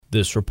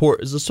This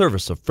report is a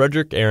service of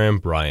Frederick Aaron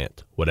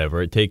Bryant.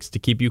 Whatever it takes to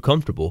keep you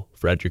comfortable,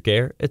 Frederick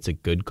Air, it's a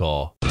good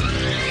call.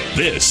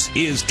 This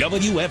is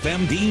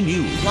WFMD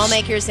News.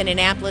 Lawmakers in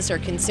Annapolis are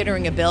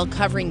considering a bill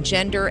covering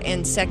gender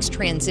and sex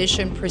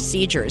transition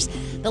procedures.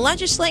 The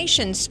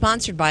legislation,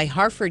 sponsored by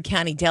Harford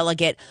County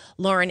Delegate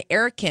Lauren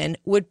Erickson,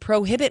 would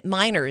prohibit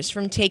minors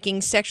from taking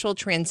sexual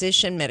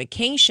transition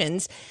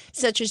medications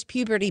such as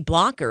puberty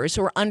blockers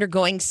or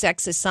undergoing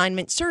sex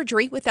assignment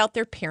surgery without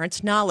their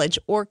parents' knowledge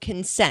or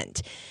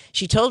consent.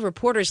 She told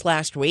reporters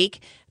last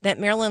week that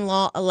Maryland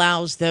law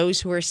allows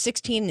those who are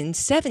 16 and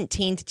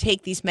 17 to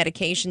take these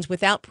medications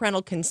without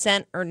parental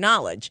consent or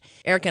knowledge.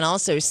 Erickson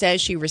also says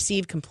she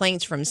received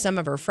complaints from some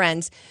of her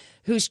friends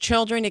whose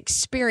children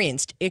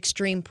experienced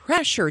extreme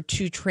pressure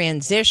to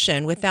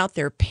transition without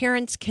their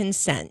parents'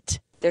 consent.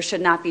 There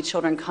should not be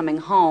children coming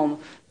home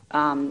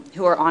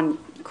who are on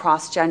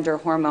cross-gender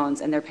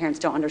hormones and their parents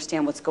don't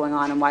understand what's going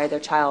on and why their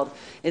child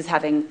is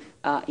having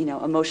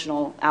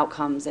emotional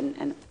outcomes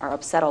and are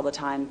upset all the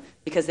time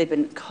because they've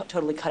been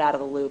totally cut out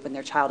of the loop and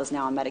their child is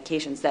now on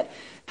medications that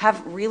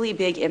have really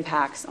big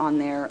impacts on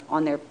their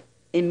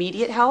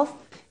immediate health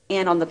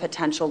and on the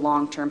potential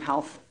long-term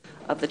health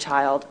of the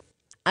child.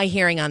 A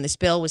hearing on this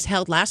bill was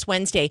held last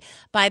Wednesday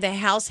by the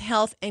House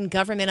Health and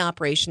Government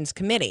Operations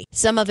Committee.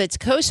 Some of its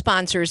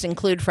co-sponsors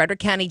include Frederick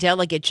County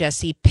Delegate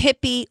Jesse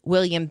Pippy,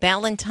 William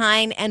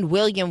Ballantyne, and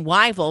William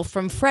Wyville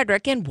from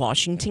Frederick and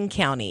Washington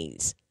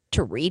counties.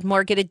 To read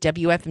more, get at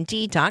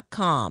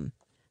WFMD.com.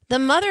 The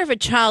mother of a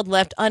child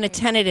left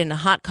unattended in a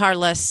hot car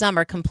last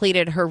summer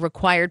completed her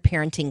required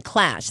parenting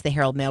class. The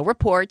Herald Mail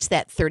reports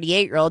that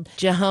 38-year-old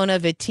Johanna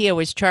Vitia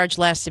was charged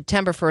last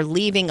September for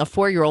leaving a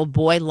 4-year-old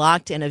boy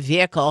locked in a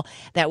vehicle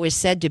that was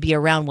said to be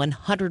around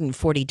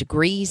 140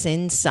 degrees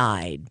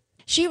inside.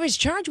 She was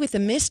charged with a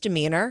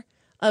misdemeanor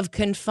of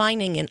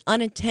confining an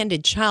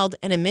unattended child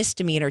and a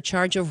misdemeanor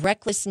charge of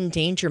reckless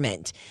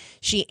endangerment.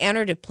 She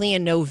entered a plea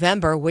in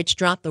November, which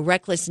dropped the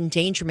reckless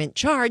endangerment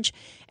charge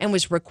and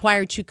was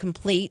required to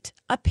complete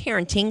a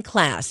parenting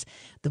class.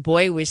 The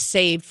boy was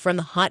saved from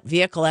the hot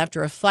vehicle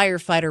after a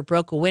firefighter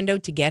broke a window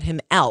to get him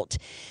out.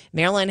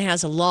 Maryland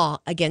has a law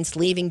against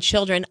leaving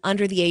children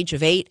under the age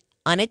of 8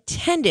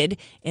 unattended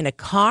in a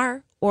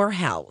car or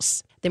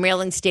house. The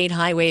Maryland State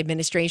Highway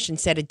Administration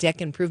said a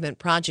deck improvement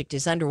project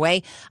is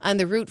underway on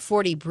the Route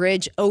 40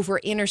 bridge over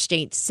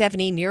Interstate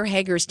 70 near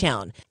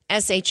Hagerstown.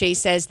 SHA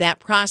says that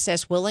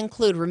process will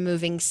include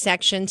removing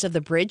sections of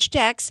the bridge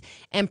decks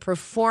and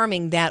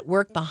performing that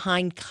work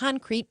behind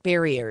concrete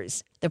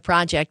barriers. The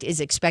project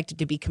is expected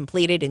to be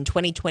completed in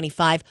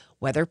 2025,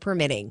 weather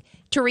permitting.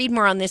 To read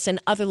more on this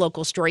and other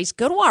local stories,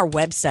 go to our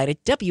website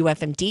at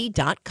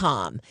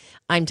WFMD.com.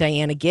 I'm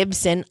Diana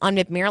Gibson on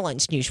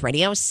Mid-Maryland's News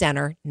Radio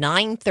Center,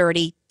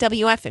 930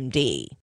 WFMD.